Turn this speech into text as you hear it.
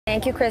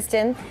Thank you,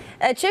 Kristen.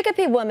 A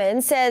Chicopee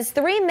woman says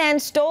 3 men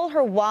stole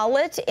her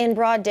wallet in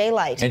broad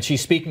daylight. And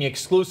she's speaking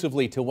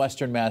exclusively to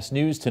Western Mass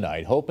News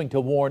tonight, hoping to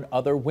warn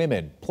other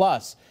women.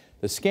 Plus,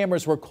 the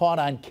scammers were caught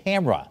on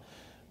camera.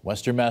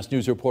 Western Mass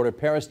News reporter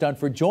Paris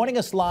Dunford joining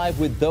us live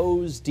with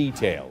those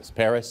details.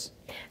 Paris?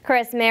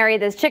 Chris, Mary,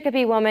 this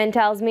Chicopee woman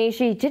tells me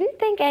she didn't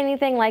think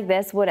anything like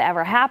this would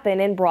ever happen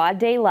in broad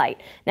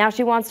daylight. Now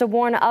she wants to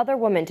warn other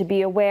women to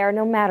be aware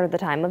no matter the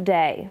time of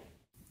day.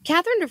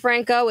 Catherine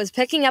DeFranco was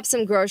picking up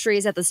some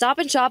groceries at the Stop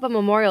and Shop on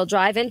Memorial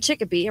Drive in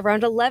Chicopee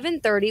around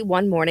 11:30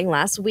 one morning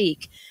last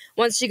week.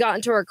 Once she got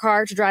into her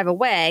car to drive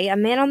away, a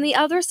man on the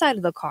other side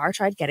of the car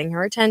tried getting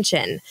her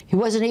attention. He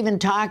wasn't even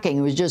talking.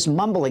 He was just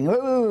mumbling,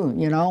 ooh,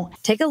 you know.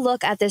 Take a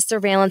look at this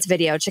surveillance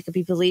video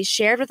Chicopee police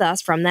shared with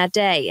us from that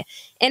day.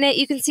 In it,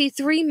 you can see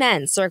 3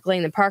 men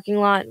circling the parking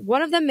lot,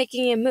 one of them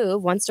making a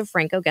move once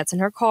DeFranco gets in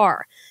her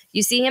car.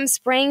 You see him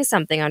spraying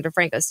something on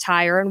DeFranco's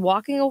tire and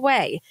walking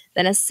away.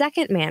 Then a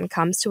second man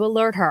comes to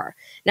alert her.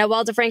 Now,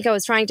 while DeFranco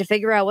is trying to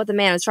figure out what the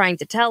man was trying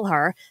to tell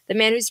her, the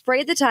man who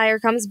sprayed the tire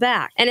comes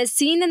back and is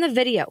seen in the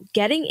video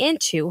getting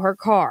into her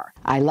car.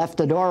 I left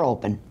the door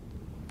open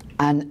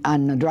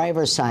on the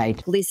driver's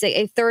side. Police say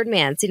a third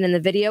man seen in the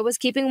video was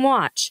keeping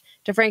watch.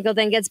 DeFranco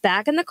then gets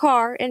back in the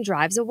car and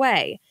drives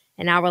away.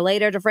 An hour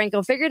later,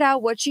 DeFranco figured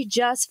out what she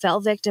just fell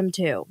victim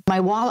to. My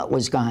wallet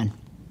was gone.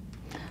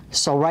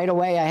 So right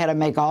away, I had to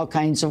make all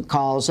kinds of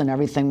calls and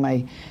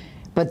everything.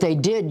 But they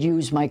did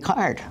use my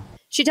card.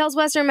 She tells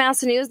Western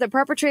Mass News the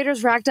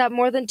perpetrators racked up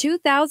more than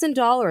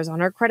 $2,000 on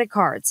her credit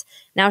cards.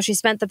 Now she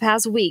spent the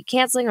past week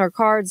canceling her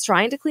cards,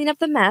 trying to clean up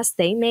the mess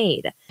they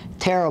made.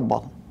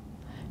 Terrible.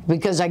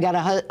 Because I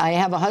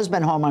have a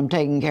husband home I'm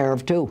taking care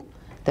of, too,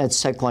 that's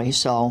sickly.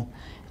 So,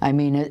 I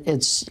mean,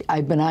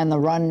 I've been on the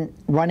run,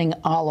 running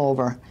all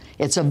over.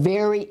 It's a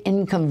very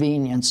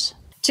inconvenience.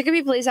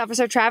 Chicopee Police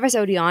Officer Travis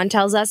Odion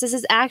tells us this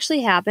has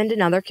actually happened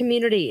in other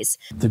communities.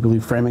 They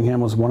believe Framingham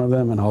was one of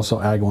them and also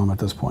Agawam at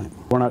this point.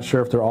 We're not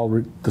sure if they're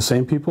all the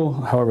same people,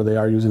 however they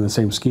are using the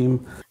same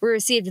scheme. We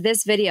received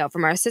this video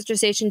from our sister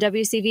station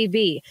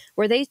WCVB,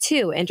 where they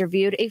too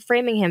interviewed a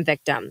Framingham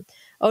victim.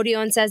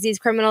 Odion says these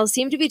criminals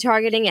seem to be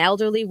targeting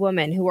elderly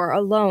women who are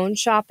alone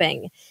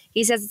shopping.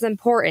 He says it's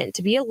important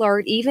to be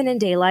alert even in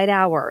daylight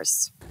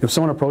hours. If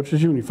someone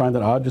approaches you and you find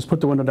that odd, just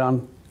put the window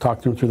down,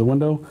 talk to them through the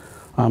window.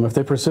 If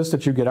they persist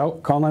that you get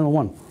out, call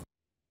 911.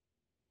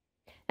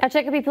 Now,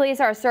 Chicopee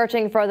police are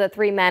searching for the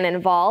 3 men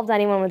involved.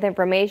 Anyone with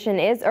information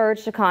is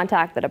urged to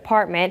contact the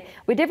department.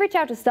 We did reach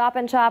out to Stop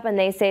and Shop, and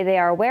they say they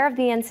are aware of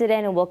the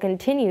incident and will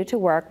continue to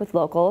work with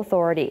local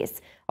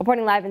authorities.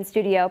 Reporting live in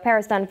studio,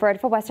 Paris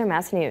Dunford for Western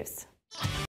Mass News.